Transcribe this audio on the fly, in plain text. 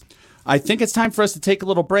I think it's time for us to take a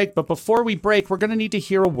little break, but before we break, we're going to need to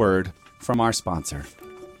hear a word from our sponsor.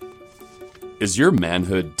 Is your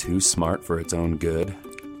manhood too smart for its own good?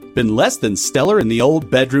 Been less than stellar in the old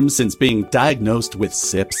bedroom since being diagnosed with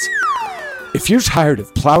SIPS? If you're tired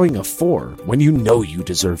of plowing a 4 when you know you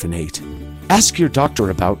deserve an 8, ask your doctor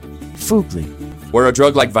about Fugly. Where a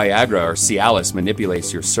drug like Viagra or Cialis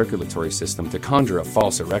manipulates your circulatory system to conjure a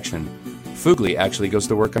false erection, Fugly actually goes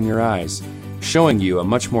to work on your eyes, showing you a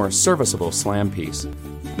much more serviceable slam piece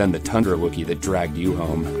than the Tundra Wookiee that dragged you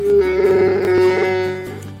home.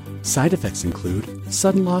 Side effects include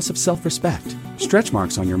sudden loss of self-respect, stretch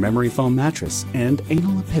marks on your memory foam mattress, and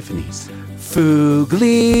anal epiphanies.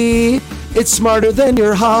 Fugly, it's smarter than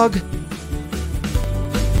your hog.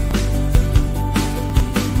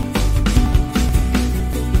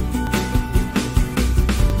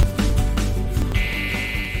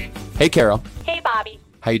 Hey, Carol. Hey, Bobby.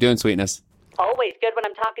 How you doing, sweetness? Always good when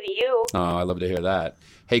I'm talking to you. Oh, I love to hear that.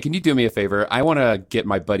 Hey, can you do me a favor? I want to get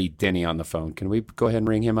my buddy Denny on the phone. Can we go ahead and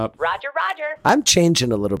ring him up? Roger, Roger. I'm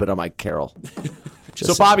changing a little bit on my Carol.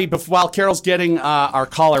 So, Bobby, while Carol's getting our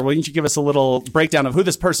caller, why don't you give us a little breakdown of who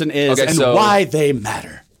this person is and why they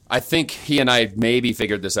matter? I think he and I maybe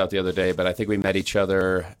figured this out the other day, but I think we met each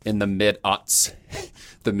other in the mid-aughts,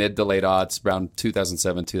 the mid to late aughts, around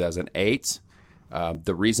 2007, 2008.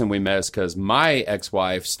 The reason we met is because my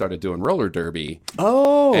ex-wife started doing roller derby.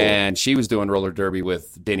 Oh. And she was doing roller derby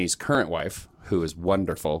with Denny's current wife, who is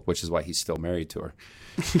wonderful, which is why he's still married to her.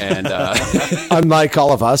 And unlike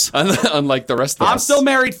all of us. Unlike the rest of us. I'm still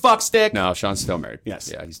married, fuckstick. No, Sean's still married.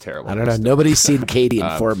 Yes. Yeah, he's terrible. I don't know. Nobody's seen Katie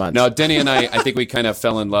in 4 months. No, Denny and I think we kind of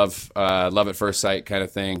fell in love at first sight kind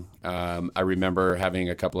of thing. I remember having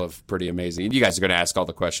a couple of pretty amazing, you guys are going to ask all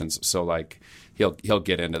the questions, so like he'll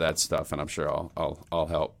get into that stuff, and I'm sure I'll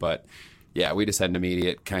help. But yeah, we just had an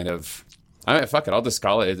immediate kind of, fuck it, I'll just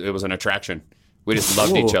call it. It was an attraction. We just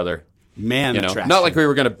loved each other. Man, attraction. Not like we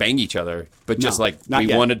were going to bang each other, but just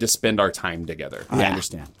we wanted to spend our time together. I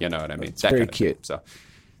understand. You know what I mean? It's very cute. So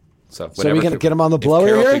are we going to get him on the blower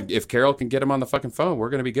here? If Carol can get him on the fucking phone, we're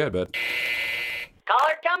going to be good, bud.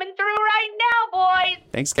 Caller coming through right now, boys.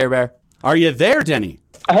 Thanks, Care Bear. Are you there, Denny?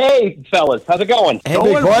 Hey, fellas. How's it going? Hey,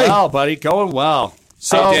 going big boy. well, buddy. Going well.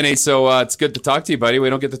 So, Denny, it's good to talk to you, buddy. We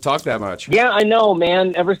don't get to talk that much. Yeah, I know,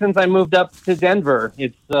 man. Ever since I moved up to Denver,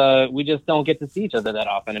 it's we just don't get to see each other that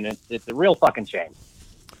often, and it's a real fucking shame.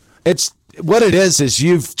 It's what it is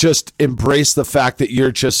you've just embraced the fact that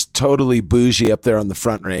you're just totally bougie up there on the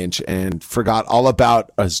Front Range and forgot all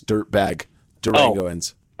about us dirtbag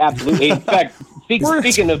Durangoans. Absolutely. In fact,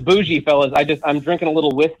 speaking of bougie, fellas, I'm drinking a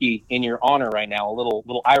little whiskey in your honor right now, a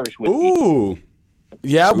little Irish whiskey. Ooh.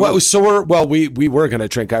 Yeah, well, we were going to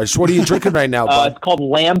drink Irish. What are you drinking right now, bud? It's called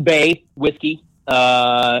Lamb Bay whiskey.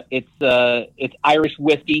 It's Irish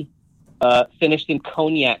whiskey, finished in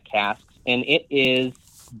cognac casks, and it is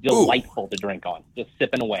delightful to drink on. Just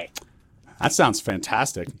sipping away. That sounds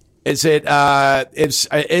fantastic. Is it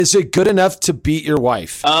good enough to beat your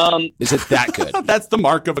wife? Is it that good? That's the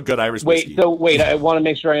mark of a good Irish whiskey. Wait, I want to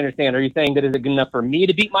make sure I understand. Are you saying that is it good enough for me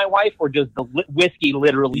to beat my wife, or does the whiskey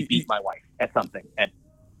literally beat my wife at something, at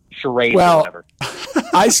charades or whatever?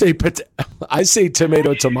 I say tomato.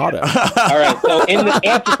 All right, so in the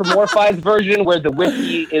anthropomorphized version where the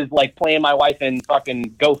whiskey is like playing my wife and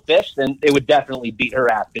fucking go fish, then it would definitely beat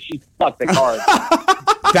her ass because she sucked at cards.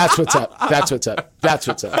 That's what's up. And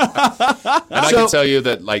I can tell you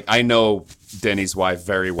that, like, I know Denny's wife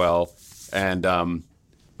very well, and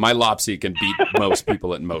my Lopsy can beat most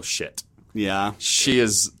people at most shit. Yeah. She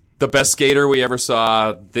is the best skater we ever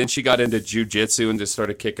saw. Then she got into jiu-jitsu and just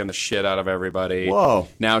started kicking the shit out of everybody. Whoa.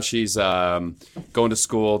 Now she's going to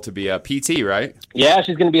school to be a PT, right? Yeah,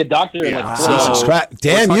 she's going to be a doctor.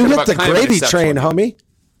 Damn, you hit the gravy train, homie.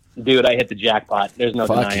 Dude, I hit the jackpot. There's no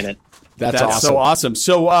denying it. That's awesome. So awesome.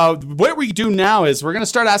 So what we do now is we're going to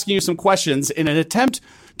start asking you some questions in an attempt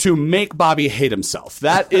to make Bobby hate himself.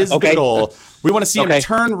 That is the goal. We want to see him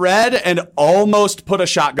turn red and almost put a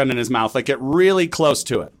shotgun in his mouth, like get really close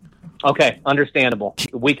to it. Okay, understandable.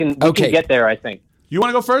 We can get there, I think. You want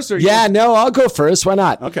to go first? Or no, I'll go first. Why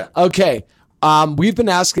not? Okay. We've been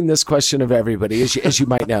asking this question of everybody, as you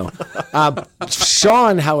might know.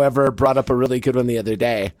 Sean, however, brought up a really good one the other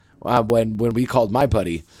day when we called my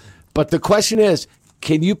buddy. But the question is,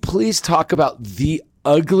 can you please talk about the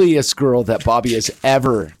ugliest girl that Bobby has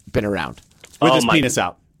ever been around? With his penis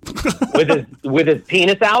out. with his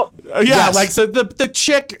penis out? Yeah, yes. Like so the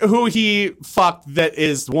chick who he fucked that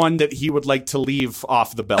is one that he would like to leave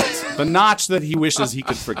off the belt. The notch that he wishes he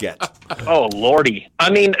could forget. Oh, Lordy. I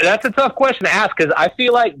mean, that's a tough question to ask because I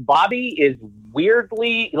feel like Bobby is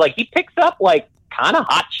weirdly, like, he picks up, like, kind of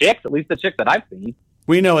hot chicks, at least the chicks that I've seen.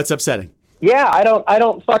 We know it's upsetting. Yeah, I don't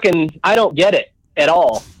get it at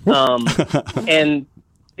all. And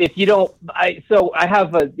if you don't,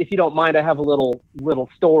 if you don't mind, I have a little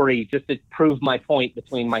story just to prove my point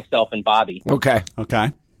between myself and Bobby. Okay.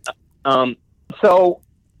 So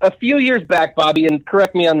a few years back, Bobby, and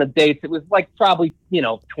correct me on the dates, it was like probably,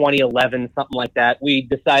 2011, something like that. We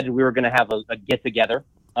decided we were going to have a get together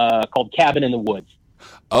called Cabin in the Woods.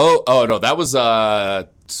 Oh no, that was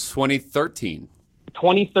 2013.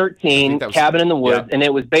 2013 Cabin in the Woods, and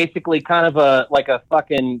it was basically kind of a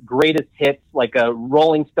fucking greatest hits, like a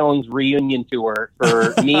Rolling Stones reunion tour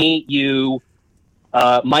for me, you,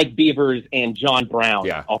 Mike Beavers, and John Brown.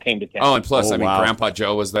 All came to town. Oh, and plus, Grandpa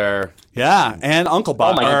Joe was there. Yeah, and Uncle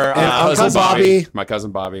Bob. Uncle Bobby. My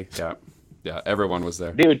cousin Bobby. Yeah, everyone was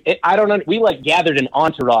there. Dude, I don't know. We gathered an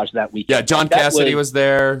entourage that weekend. Yeah, John Cassidy was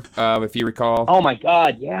there, if you recall. Oh my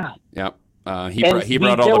God, yeah. Yep. He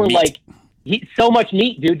brought all the meat. So much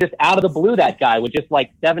meat, dude, just out of the blue, that guy with just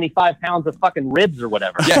 75 pounds of fucking ribs or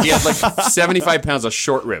whatever. Yeah, he had 75 pounds of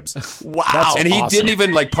short ribs. Wow. That's he didn't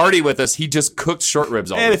even party with us. He just cooked short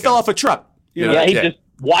ribs all weekend. And it fell off a truck. He just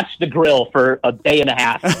watched the grill for a day and a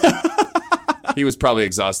half. He was probably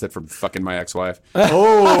exhausted from fucking my ex-wife.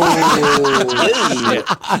 Oh,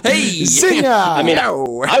 hey, singer! I mean, I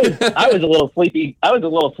was a little sleepy. I was a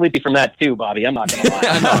little sleepy from that too, Bobby. I'm not gonna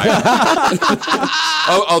lie.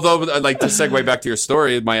 Although, to segue back to your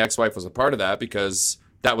story, my ex-wife was a part of that because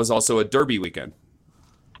that was also a derby weekend.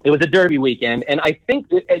 It was a derby weekend, and I think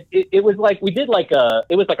it was we did a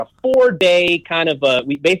 4-day kind of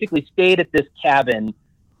we basically stayed at this cabin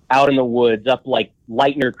out in the woods up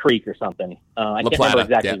Lightner Creek or something. I can't remember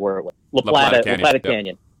exactly where it was. La Plata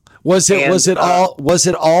Canyon. Was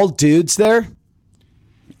it all dudes there?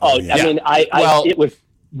 Oh, yeah. I mean, it was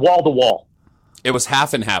wall to wall. It was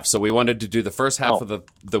half and half. So we wanted to do the first half of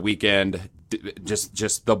the weekend,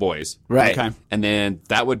 just the boys. Right. Okay. And then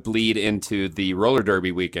that would bleed into the roller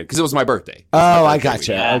derby weekend because it was my birthday. I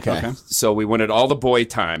gotcha. Yeah. Okay. So we wanted all the boy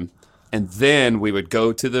time, and then we would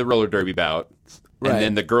go to the roller derby bout. And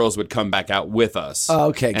then the girls would come back out with us. Oh,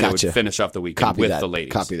 okay, and it would finish off the weekend the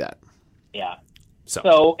ladies. Copy that. Yeah.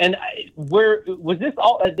 So and was this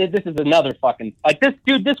all? This is another fucking this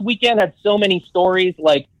dude. This weekend had so many stories.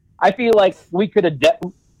 I feel like we could have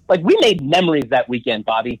we made memories that weekend,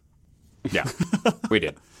 Bobby. Yeah, we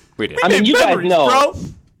did. I mean, you guys know.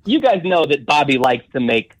 You guys know that Bobby likes to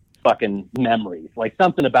make fucking memories.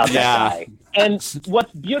 Something about that guy. And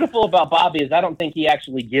what's beautiful about Bobby is I don't think he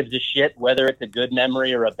actually gives a shit whether it's a good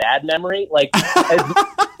memory or a bad memory.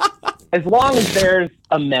 As long as there's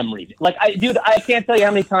a memory. I can't tell you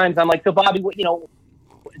how many times I'm so Bobby,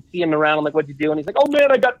 see him around, I'm what'd you do? And he's like, oh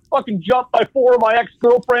man, I got fucking jumped by 4 of my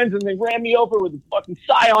ex-girlfriends and they ran me over with a fucking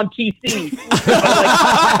Scion TC.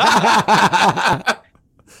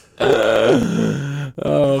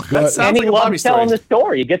 Oh, God. And he loves telling the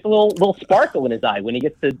story. He gets a little sparkle in his eye when he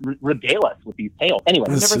gets to regale us with these tales. Anyway,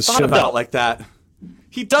 I never thought about it like that.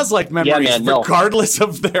 He does like memories, regardless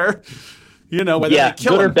of their, whether they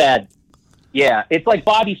kill good him. or bad. Yeah, it's like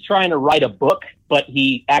Bobby's trying to write a book, but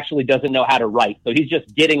he actually doesn't know how to write. So he's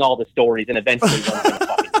just getting all the stories, and eventually one's going to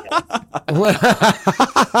fucking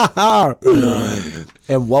kill him.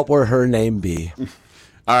 And what will her name be?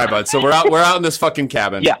 All right, bud. So we're out in this fucking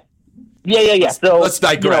cabin. Yeah. So let's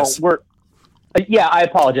digress. I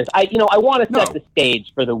apologize. I want to set the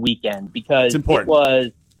stage for the weekend because it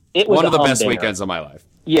was one of the best weekends of my life.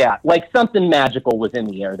 Yeah, something magical was in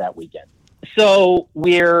the air that weekend. So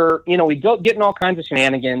we're we go getting all kinds of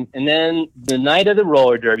shenanigans, and then the night of the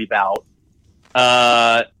roller derby bout,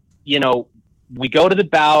 we go to the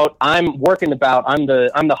bout. I'm working the bout. I'm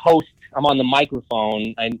the host. I'm on the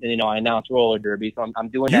microphone. I announce roller derby, so I'm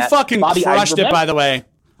doing that. You fucking crushed it, by the way.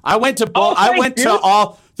 I went to all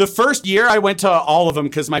the first year. I went to all of them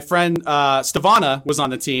because my friend Stevana was on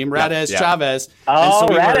the team. Rades Chavez. Oh, and so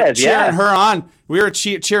we Rades, were cheering her on. We were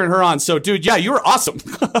cheering her on. So, dude, you were awesome.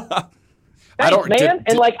 Thanks, man.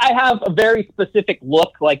 And I have a very specific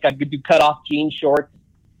look. I could do cut off jean shorts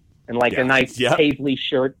and a nice paisley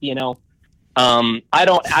shirt. I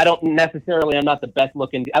don't necessarily. I'm not the best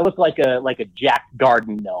looking. I look like a Jack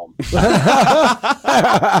Garden gnome.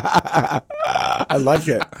 I like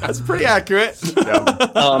it. That's pretty accurate.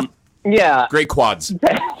 Yeah. Great quads.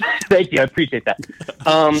 Thank you. I appreciate that.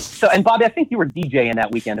 And Bobby, I think you were DJing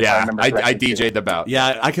that weekend. If I remember correctly. I DJ'd the bout.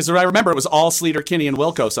 Yeah, because I remember it was all Sleater, Kinney, and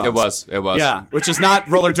Wilco songs. It was. Yeah, which is not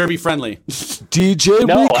roller derby friendly. DJ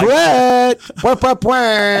Regret.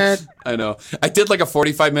 I know. I did a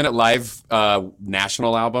 45-minute live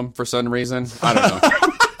national album for some reason. I don't know.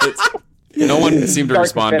 No one seemed to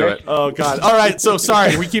respond to it. Oh God! All right, so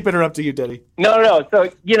sorry, we keep interrupting you, Denny. No.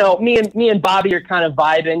 So me and Bobby are kind of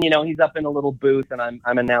vibing. He's up in a little booth, and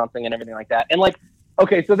I'm announcing and everything like that. And like,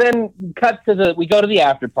 okay, so then we go to the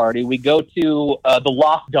after party. We go to the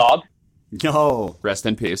Lost Dog. No, rest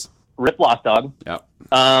in peace. Rip Lost Dog. Yep.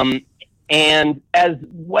 And as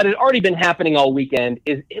what had already been happening all weekend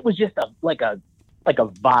it was just like a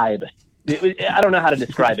vibe. I don't know how to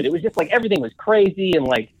describe it. It was just like everything was crazy and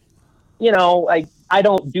like, I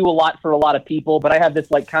don't do a lot for a lot of people, but I have this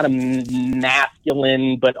like kind of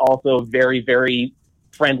masculine but also very, very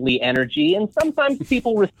friendly energy, and sometimes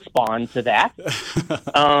people respond to that.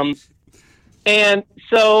 And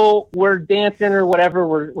so we're dancing or whatever,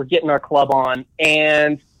 we're getting our club on,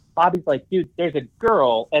 and Bobby's like, dude, there's a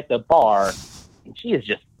girl at the bar, and she is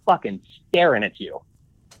just fucking staring at you.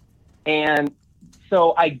 And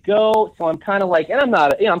so I go, so I'm kind of like, and I'm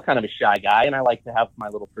not, I'm kind of a shy guy, and I like to have my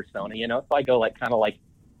little persona, so I go like, kind of like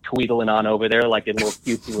tweedling on over there like a little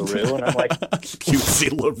cutesy LaRue, and I'm like,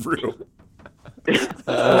 cutesy LaRue.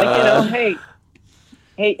 Like,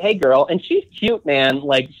 hey girl, and she's cute, man.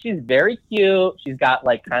 Like, she's very cute. She's got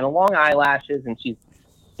like kind of long eyelashes, and she's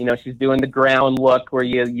doing the ground look where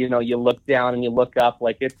you look down and you look up.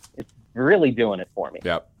 Like, it's really doing it for me.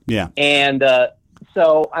 Yep. Yeah. And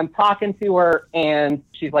so I'm talking to her, and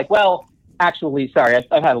she's like, well, actually, sorry,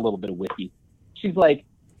 I've had a little bit of whiskey. She's like,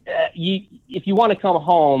 if you want to come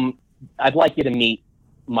home, I'd like you to meet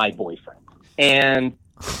my boyfriend. And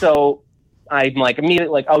so I'm like, immediately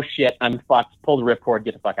like, oh shit, I'm fucked. Pull the ripcord,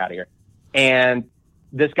 get the fuck out of here. And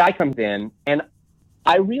this guy comes in, and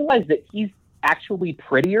I realize that he's actually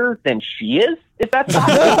prettier than she is, if that's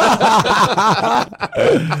possible.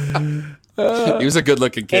 He was a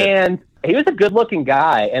good-looking kid, and he was a good-looking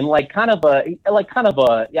guy, and kind of a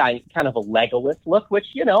Legolas look, which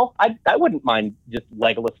I wouldn't mind just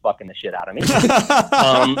Legolas fucking the shit out of me.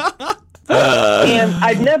 And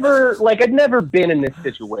I'd never been in this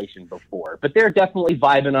situation before, but they're definitely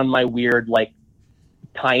vibing on my weird like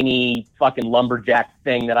tiny fucking lumberjack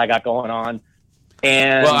thing that I got going on.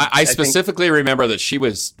 And I specifically remember that she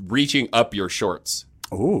was reaching up your shorts.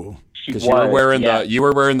 Ooh. Because you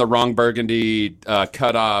were wearing the wrong burgundy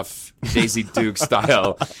cut off Daisy Duke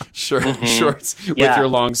style shorts with your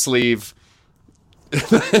long sleeve. My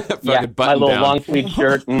little down. long sleeve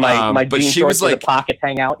shirt and my jean shorts with the pockets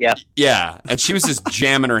hang out. Yeah, and she was just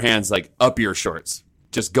jamming her hands like up your shorts,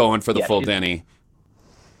 just going for the full Denny,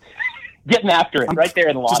 getting after it right there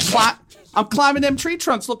in the lawn. I'm climbing them tree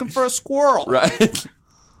trunks looking for a squirrel. Right.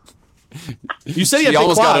 You said you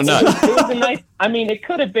almost got a nut. It was a nice. I mean, it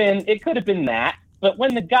could have been that. But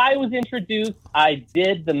when the guy was introduced, I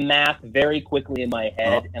did the math very quickly in my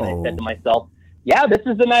head, and I said to myself, "Yeah, this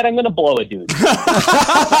is the night I'm going to blow a dude."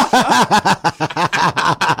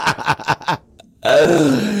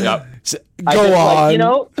 Yep. Go on.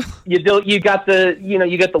 You got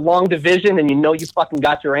the long division, and you fucking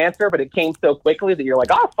got your answer, but it came so quickly that you're like,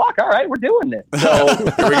 oh fuck, all right, we're doing this. So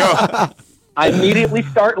here we go. I immediately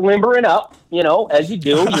start limbering up, as you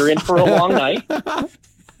do. You're in for a long night.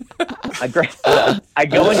 I go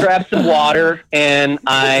and grab some water, and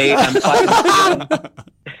I'm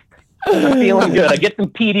feeling good. I get some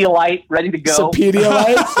Pedialyte ready to go. Some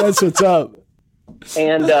Pedialyte? That's what's up.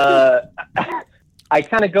 And I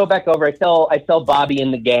kind of go back over. I tell Bobby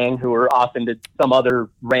and the gang, who are off into some other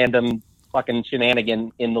random fucking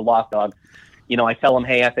shenanigan in the Lost Dog. I tell them,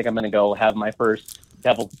 hey, I think I'm going to go have my first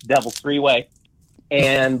Devil's three-way.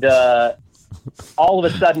 And all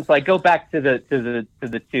of a sudden, so I go back to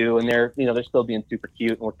the two, and they're still being super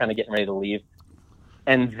cute, and we're kind of getting ready to leave.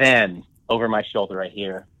 And then over my shoulder, I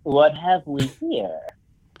hear, "What have we here?"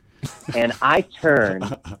 And I turn,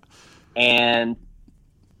 and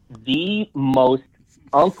the most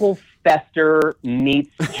Uncle Fester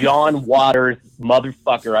meets John Waters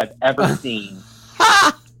motherfucker I've ever seen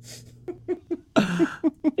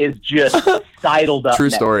is just sidled up. True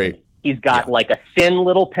story. He's got like a thin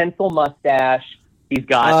little pencil mustache. He's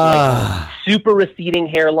got like super receding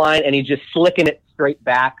hairline, and he's just slicking it straight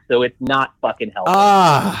back, so it's not fucking healthy.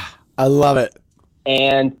 I love it.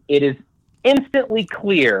 And it is instantly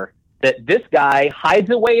clear that this guy hides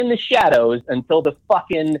away in the shadows until the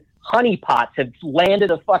fucking honeypots have landed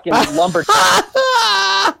a fucking lumber.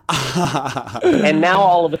 And now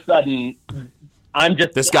all of a sudden, I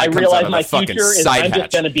realize my future is I'm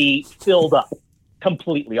just going to be filled up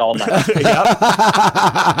completely all night.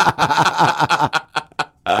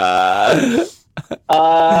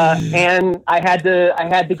 And I had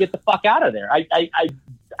to get the fuck out of there.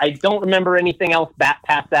 I don't remember anything else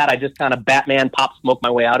past that. I just kind of Batman pop smoke my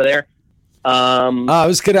way out of there. I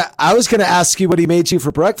was gonna ask you what he made you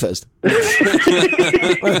for breakfast. More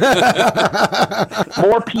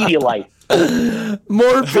Pedialyte.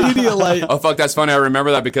 More Pedialyte. Oh fuck, that's funny. I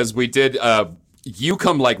remember that because we did. You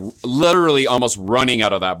come like literally almost running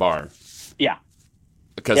out of that bar. Yeah.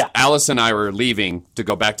 Because Alice and I were leaving to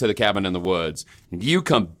go back to the cabin in the woods. And you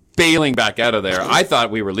come bailing back out of there. I thought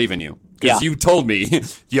we were leaving you. Because you told me,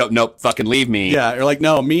 nope, fucking leave me. Yeah, you're like,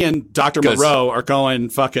 no, me and Dr. Moreau are going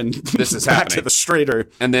fucking this is back happening. to the straighter.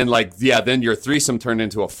 And then then your threesome turned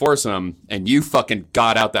into a foursome, and you fucking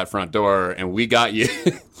got out that front door, and we got you.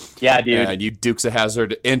 Yeah, dude. And you Dukes of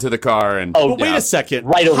Hazzard into the car. And but wait a second.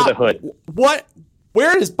 Right over the hood. What?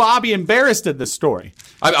 Where is Bobby embarrassed in this story?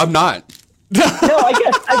 I'm not. No, I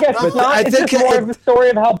guess it's not. It's just more of a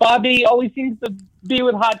story of how Bobby always seems to be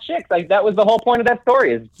with hot chicks. Like that was the whole point of that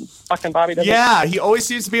story. Is fucking Bobby doesn't. Yeah, he always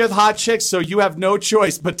seems to be with hot chicks, so you have no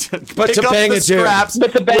choice but to pick up bang the a dude. scraps.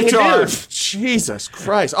 But to bang a dude. Jesus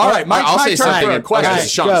Christ! All right, my I'll say turn something for a again.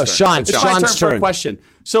 question. Okay, Sean's turn. It's my turn Sean's for a turn. question.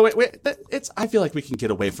 So it's. I feel like we can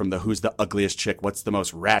get away from the who's the ugliest chick, what's the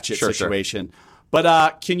most ratchet situation.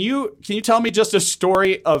 But can you tell me just a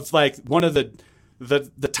story of like one of the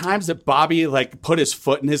times that Bobby like put his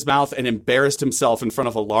foot in his mouth and embarrassed himself in front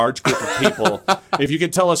of a large group of people? If you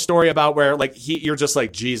could tell a story about where like you're just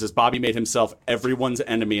like, Jesus, Bobby made himself everyone's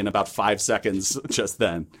enemy in about 5 seconds just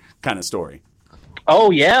then, kind of story.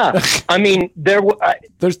 Oh yeah, I mean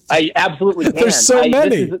I absolutely can. There's so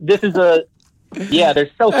many. This is a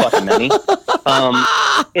there's so fucking many.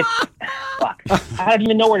 It's fuck. I don't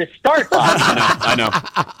even know where to start. I know.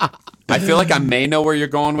 I feel like I may know where you're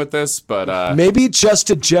going with this, but maybe just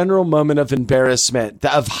a general moment of embarrassment,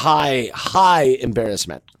 of high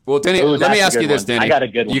embarrassment. Well, Denny, let me ask you this, Denny. I got a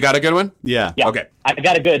good one. You got a good one? Yeah. Okay. I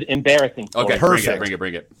got a good embarrassing story. Okay. Perfect.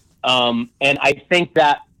 Bring it. And I think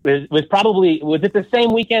that was it the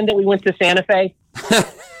same weekend that we went to Santa Fe?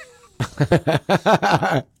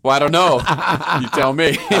 Well, I don't know. You tell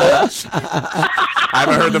me. I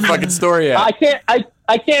haven't heard the fucking story yet.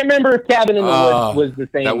 I can't remember if Cabin in the Woods was the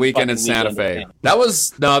same. That weekend in Santa Fe. That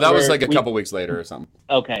was like a couple weeks later or something.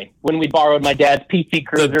 Okay, when we borrowed my dad's PT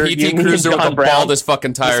Cruiser. The PT Cruiser with the baldest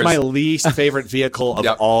fucking tires. It's my least favorite vehicle of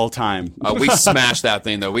all time. We smashed that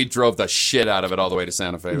thing though. We drove the shit out of it all the way to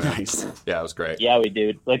Santa Fe. Man. Nice. Yeah, it was great. Yeah, we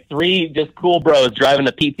did. Like 3 just cool bros driving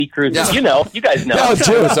a PT Cruiser. Yeah. You guys know. No, It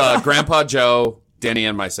was Grandpa Joe, Denny,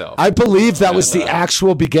 and myself. I believe that was the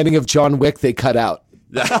actual beginning of John Wick they cut out.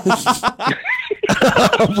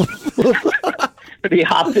 He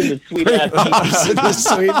hopped in the sweet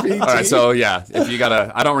ass. All right, so yeah, if you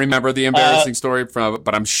gotta, I don't remember the embarrassing story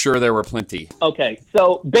but I'm sure there were plenty. Okay,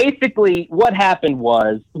 so basically, what had happened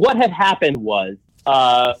was,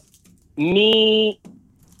 me,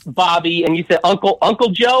 Bobby, and you said Uncle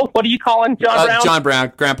Joe. What do you call him, John Brown? John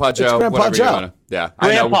Brown, Grandpa Joe, Grandpa whatever Joe. you want to. Yeah,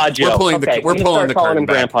 Grandpa Joe. We're pulling the curtain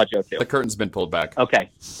back. Grandpa Joe too. The curtain's been pulled back.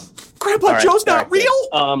 Okay. Grandpa Joe's not real?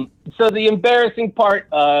 So the embarrassing part,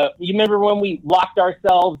 you remember when we locked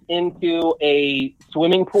ourselves into a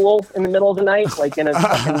swimming pool in the middle of the night, like in a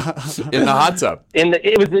in the hot tub?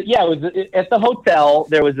 It was at the hotel.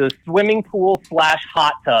 There was a swimming pool /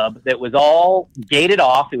 hot tub that was all gated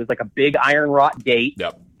off. It was like a big iron wrought gate.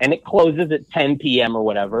 Yep. And it closes at 10 p.m. or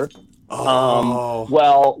whatever. Oh.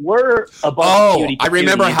 Well, we're a bunch of cutie I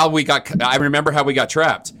remember how we got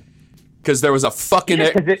trapped. Because there was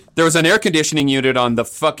there was an air conditioning unit on the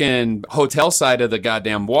fucking hotel side of the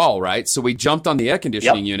goddamn wall, right? So we jumped on the air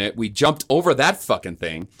conditioning unit, we jumped over that fucking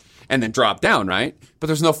thing, and then dropped down, right? But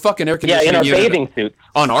there's no fucking air conditioning unit. in our bathing suits.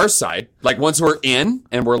 On our side. Like once we're in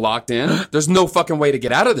and we're locked in, there's no fucking way to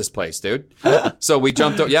get out of this place, dude. So we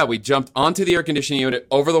jumped onto the air conditioning unit,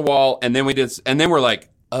 over the wall, and then we're like,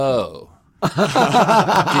 oh.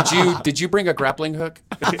 Did you bring a grappling hook?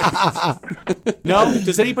 No.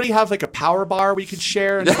 Does anybody have like a power bar we could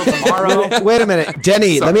share until tomorrow? Wait a minute,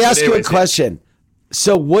 Denny. Let me ask you a question.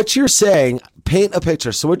 So what you're saying? Paint a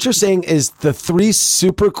picture. So what you're saying is the 3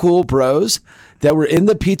 super cool bros that were in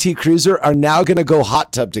the PT Cruiser are now going to go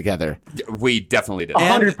hot tub together. We definitely did.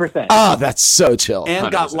 100%. Oh, that's so chill. And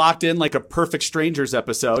 100%. got locked in like a Perfect Strangers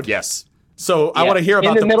episode. Yes. So I want to hear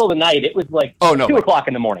about in the middle of the night. It was like 2 o'clock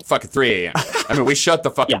in the morning. Fucking 3 a.m. I mean, we shut the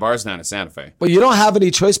fucking bars down at Santa Fe. Well, you don't have any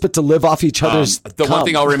choice but to live off each other's The one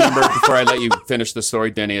thing I'll remember before I let you finish the story,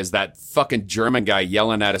 Denny, is that fucking German guy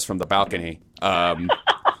yelling at us from the balcony. I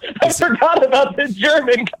forgot about the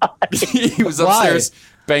German guy. He was upstairs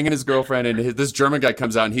banging his girlfriend, and this German guy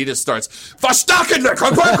comes out, and he just starts, Verstappen!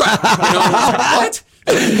 What?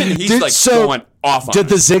 And he's going off on Did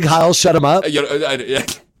the Zig Heil shut him up?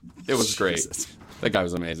 It was great. That guy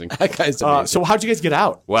was amazing. That guy's amazing. So how'd you guys get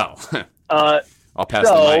out? Well, I'll pass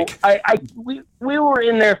the mic. We were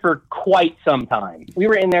in there for quite some time. We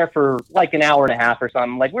were in there for like an hour and a half or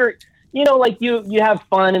something. Like you have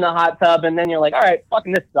fun in the hot tub, and then you're like, all right,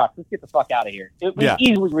 fucking this sucks. Let's get the fuck out of here. We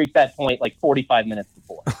easily reached that point like 45 minutes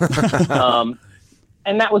before.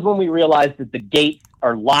 And that was when we realized that the gates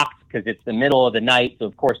are locked because it's the middle of the night. So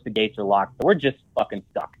of course the gates are locked. So we're just fucking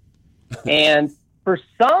stuck. And for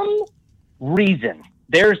some reason,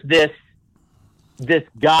 there's this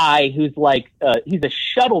guy who's like, he's a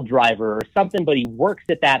shuttle driver or something, but he works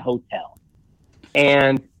at that hotel.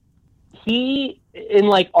 And he, in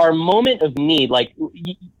like our moment of need, like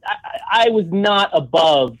I was not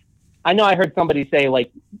above, I know I heard somebody say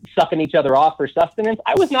like sucking each other off for sustenance.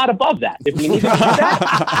 I was not above that. If we needed to do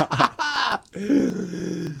that,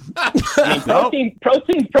 I mean,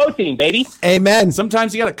 protein, baby. Amen.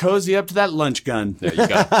 Sometimes you got to cozy up to that lunch gun. Yeah,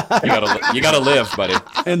 you got to live, buddy.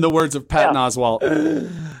 In the words of Patton Oswalt.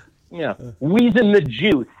 Yeah, wheezing the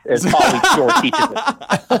juice, as Pauly Shore teaches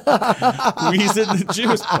us. Wheezing the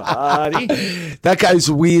juice, buddy. That guy's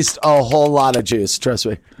wheezed a whole lot of juice, trust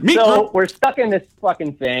me. So we're stuck in this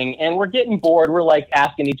fucking thing, and we're getting bored. We're like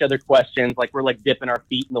asking each other questions, like we're like dipping our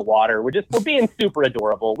feet in the water. We're being super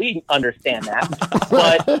adorable. We understand that,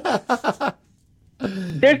 but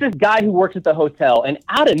there's this guy who works at the hotel, and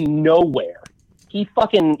out of nowhere, he's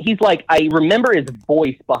like, I remember his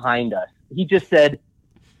voice behind us. He just said,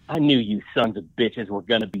 I knew you sons of bitches were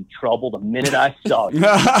going to be trouble the minute I saw you.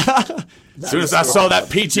 As soon as I saw that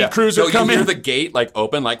PT Cruiser come in. You hear the gate like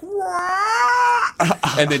open, like,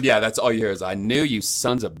 and then, that's all you hear is, I knew you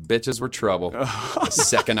sons of bitches were trouble the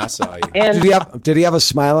second I saw you. And did he have a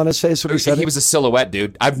smile on his face when he said it? He was a silhouette,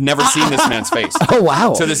 dude. I've never seen this man's face. Oh,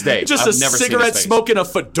 wow. To this day. Just I've a never cigarette seen smoking a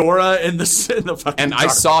fedora in the fucking And dark. I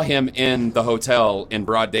saw him in the hotel in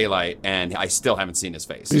broad daylight, and I still haven't seen his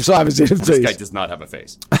face. You still haven't seen his face. This guy does not have a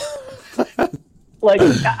face. like,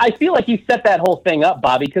 I feel like you set that whole thing up,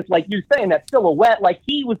 Bobby, because like you're saying that silhouette, like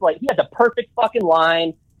he had the perfect fucking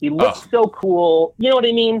line. He looked so cool. You know what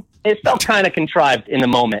I mean? It felt kind of contrived in the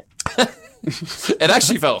moment. It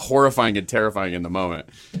actually felt horrifying and terrifying in the moment.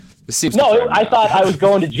 I thought I was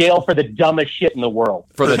going to jail for the dumbest shit in the world.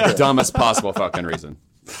 For the dumbest possible fucking reason.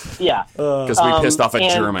 Yeah. Because we pissed off a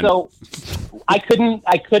German. So I couldn't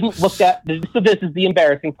look at, so this is the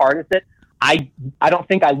embarrassing part, is that I don't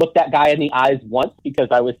think I looked that guy in the eyes once because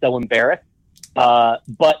I was so embarrassed.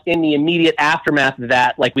 But in the immediate aftermath of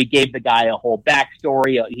that, like we gave the guy a whole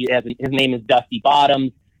backstory. His name is Dusty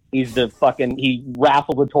Bottoms. He's he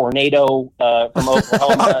raffled a tornado from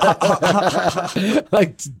Oklahoma.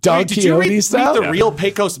 Like Don Quixote style? Read the real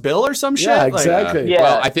Pecos Bill or some shit? Yeah, exactly. Yeah.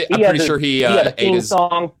 Well, I'm pretty sure he had a ate his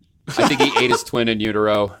song. I think he ate his twin in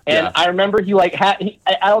utero. And I remember he I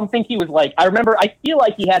don't think he was like, I feel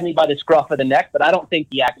like he had me by the scruff of the neck, but I don't think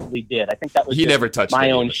he actually did. I think that was he never touched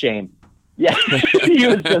my own shame. Yeah, he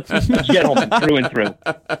was just a gentleman through and through.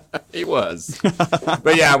 He was.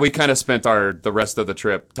 But yeah, we kind of spent the rest of the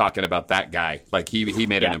trip talking about that guy. Like he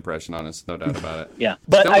made an impression on us, no doubt about it. Yeah,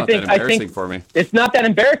 but I think for me. It's not that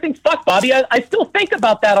embarrassing. Fuck, Bobby. I still think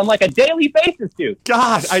about that on like a daily basis, dude.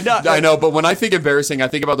 God, I know. But when I think embarrassing, I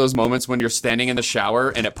think about those moments when you're standing in the shower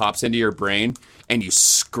and it pops into your brain and you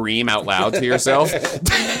scream out loud to yourself,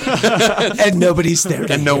 and nobody's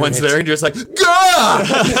there, and no one's there, and you're just like, God!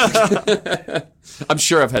 I'm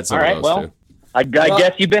sure I've had some of those too. I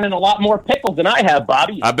guess you've been in a lot more pickles than I have,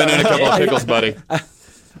 Bobby. I've been in a couple of pickles, buddy.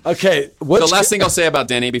 Okay. The last thing I'll say about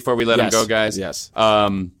Denny before we let him go, guys. Yes.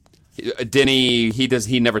 Denny,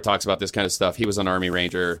 he never talks about this kind of stuff. He was an Army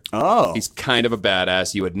Ranger. Oh. He's kind of a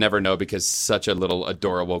badass. You would never know because such a little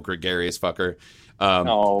adorable, gregarious fucker.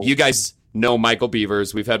 You guys know Michael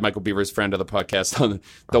Beavers. We've had Michael Beavers, friend of the podcast, on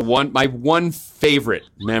my one favorite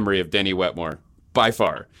memory of Denny Wetmore, by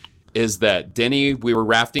far, is that Denny, we were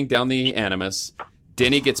rafting down the Animus.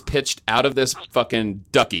 Denny gets pitched out of this fucking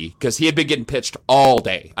ducky because he had been getting pitched all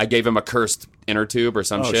day. I gave him a cursed inner tube or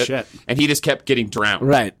some shit. And he just kept getting drowned.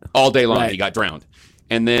 Right. All day long, right. He got drowned.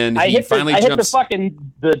 And then I he hit finally the jumps.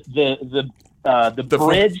 fucking the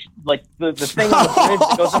bridge, like the thing on the bridge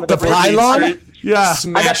that goes under the bridge. Pylon? Yeah.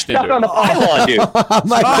 Smashed I got stuck on the pylon, dude. Right on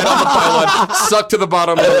the pylon, sucked to the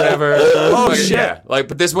bottom of the river. Oh, shit. Yeah,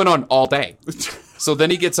 but this went on all day. So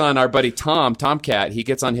then he gets on our buddy Tomcat. He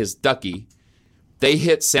gets on his ducky. They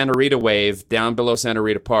hit Santa Rita Wave down below Santa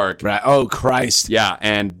Rita Park. Right. Oh, Christ. Yeah,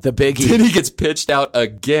 and the biggie. Then he gets pitched out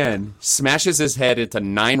again, smashes his head into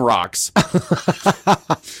 9 rocks.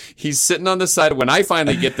 He's sitting on the side. When I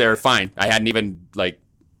finally get there, fine. I hadn't even,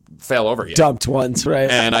 fell over yet. Dumped once, right?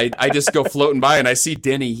 And I just go floating by, and I see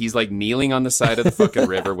Denny. He's like kneeling on the side of the fucking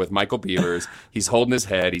river with Michael Beavers. He's holding his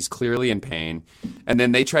head. He's clearly in pain. And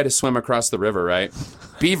then they try to swim across the river, right?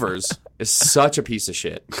 Beavers is such a piece of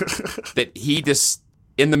shit that he just,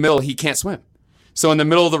 in the middle, he can't swim. So in the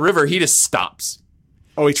middle of the river, he just stops.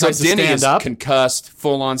 Oh, he tries to Denny stand is up? concussed,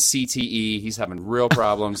 full on CTE. He's having real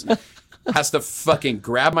problems. Has to fucking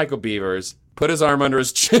grab Michael Beavers, put his arm under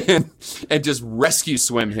his chin, and just rescue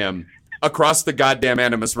swim him across the goddamn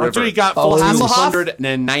Animus River. Dude, he got full Hasselhoff?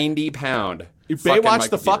 190-pound. You Baywatch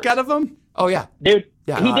the fuck out of him? Oh, yeah. Dude,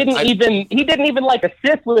 Yeah, he didn't even like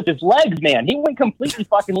assist with his legs, man. He went completely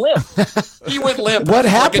fucking limp. He went limp. What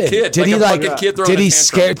like happened? A kid, Did like he a like? fucking kid throwing Did a he tantrum.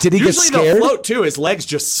 scare? Did he Usually get scared? they'll float too. His legs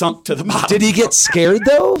just sunk to the bottom. Did he get scared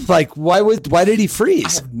though? Like why did he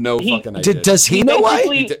freeze? No fucking idea. Does he know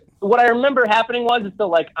why? What I remember happening was, so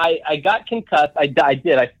like I got concussed.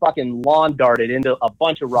 I fucking lawn darted into a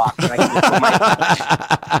bunch of rocks, and I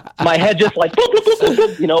just, my head just like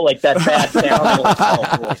you know, like that bad sound.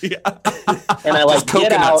 And I like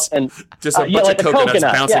get out and just a bunch of coconuts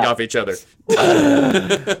bouncing off each other.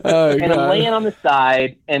 And I'm laying on the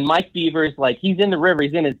side, and Mike Beavers, like, he's in the river,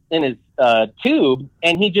 he's in his tube,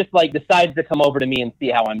 and he just like decides to come over to me and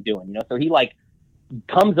see how I'm doing, you know. So he like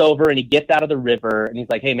comes over and he gets out of the river, and he's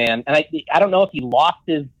like, "Hey, man," and I don't know if he lost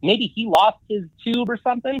his tube or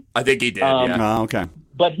something. I think he did. Oh, okay.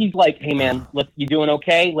 But he's like, "Hey, man, you doing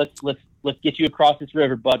okay? Let's get you across this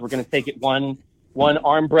river, bud. We're gonna take it one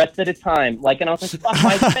arm breadth at a time." Like, and I was like, "Fuck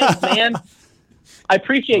my face, man. I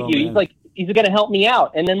appreciate you." Man. He's going to help me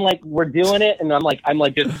out. And then like, we're doing it. And I'm like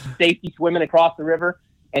just safety swimming across the river.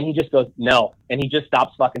 And he just goes, "No." And he just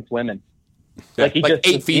stops fucking swimming. Like he just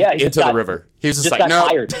 8 feet into the river. He was just like, "No."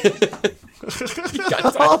 Tired.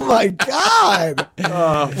 Oh my god!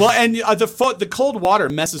 Well, and the cold water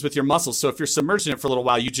messes with your muscles. So if you're submerged in it for a little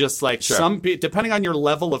while, you just like depending on your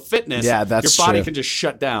level of fitness, your body can just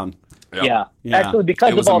shut down. Yeah. Actually,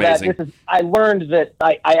 because of all amazing. That, I learned that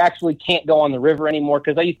I actually can't go on the river anymore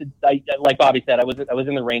because like Bobby said, I was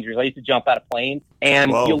in the Rangers. I used to jump out of planes,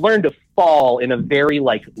 and you learn to fall in a very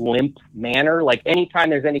like limp manner. Like anytime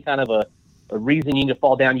there's any kind of a reason you need to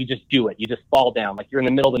fall down, you just do it. You just fall down. Like you're in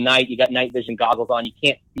the middle of the night, you got night vision goggles on, you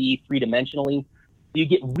can't see 3-dimensionally. So you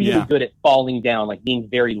get really good at falling down, like being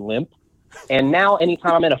very limp. And now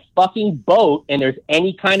anytime I'm in a fucking boat and there's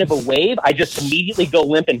any kind of a wave, I just immediately go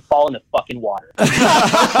limp and fall in the fucking water.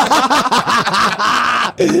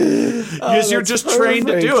 Because you're just trained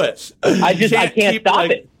to do it. I can't stop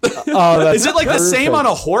it. Is it like the same on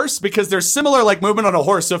a horse? Because there's similar like movement on a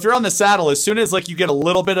horse. So if you're on the saddle, as soon as like you get a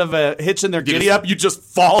little bit of a hitch in their giddy up, you just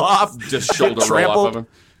fall off. Just shoulder roll off of them.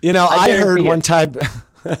 You know, I heard one time.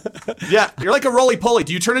 Yeah, you're like a roly-poly.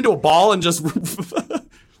 Do you turn into a ball and just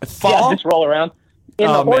fall? Yeah, just roll around. In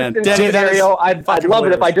the horse scenario, I'd love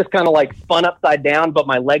it if I just kind of like spun upside down, but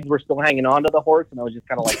my legs were still hanging onto the horse, and I was just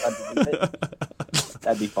kind of like underneath it.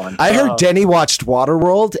 That'd be fun. I heard Denny watched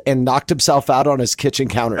Waterworld and knocked himself out on his kitchen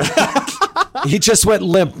counter. He just went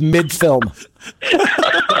limp mid-film.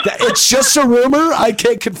 It's just a rumor. I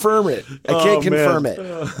can't confirm it.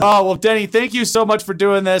 Oh, well, Denny, thank you so much for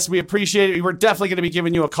doing this. We appreciate it. We're definitely going to be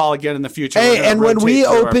giving you a call again in the future. Hey, and when we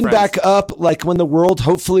open back up, like when the world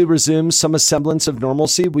hopefully resumes some semblance of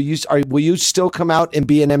normalcy, will you still come out and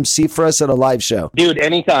be an MC for us at a live show? Dude,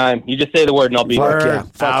 anytime. You just say the word and I'll be there.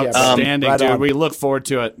 Outstanding, dude. We look forward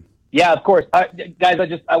to it. Yeah, of course. Guys,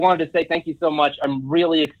 I wanted to say thank you so much. I'm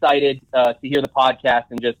really excited to hear the podcast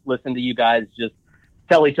and just listen to you guys just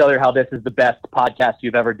tell each other how this is the best podcast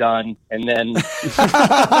you've ever done, and then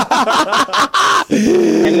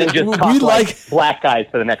just talk like black guys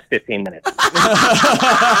for the next 15 minutes.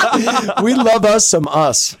 We love us some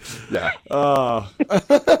us. Yeah.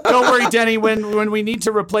 Don't worry, Denny. When we need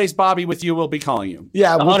to replace Bobby with you, we'll be calling you.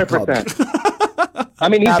 Yeah, 100%. I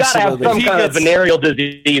mean, he's got to have some kind of venereal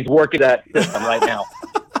disease working that system right now.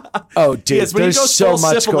 Oh, dude, yes, when there's he goes so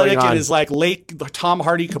much going on. In his like late Tom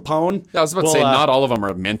Hardy Capone. I was about to say, not all of them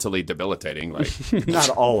are mentally debilitating. Like, not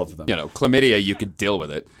all of them. You know, chlamydia, you could deal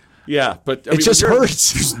with it. Yeah, but it just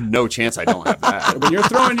hurts. There's no chance I don't have that. When you're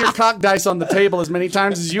throwing your cock dice on the table as many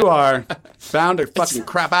times as you are, bound to fucking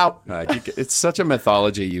crap out. It's such a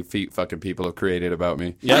mythology you fucking people have created about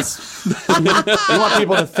me. Yes. You want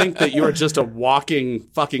people to think that you're just a walking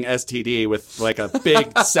fucking STD with like a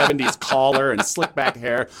big 70s collar and slick back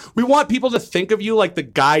hair. We want people to think of you like the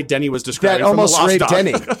guy Denny was describing that almost from the raped Lost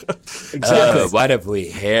Denny. Exactly. What have we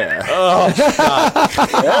hair? Oh,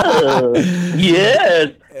 God.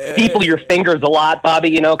 Yes. People your fingers a lot, Bobby,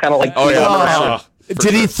 you know, kind of like around.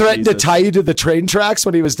 Did he threaten to tie you to the train tracks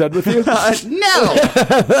when he was done with you? No.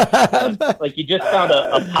 Like you just found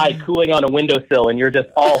a pie cooling on a windowsill and you're just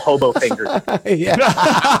all hobo fingers. Yeah.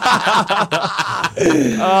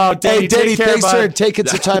 Oh, Denny, hey, Denny, thanks for taking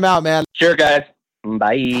some time out, man. Sure, guys.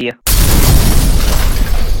 Bye.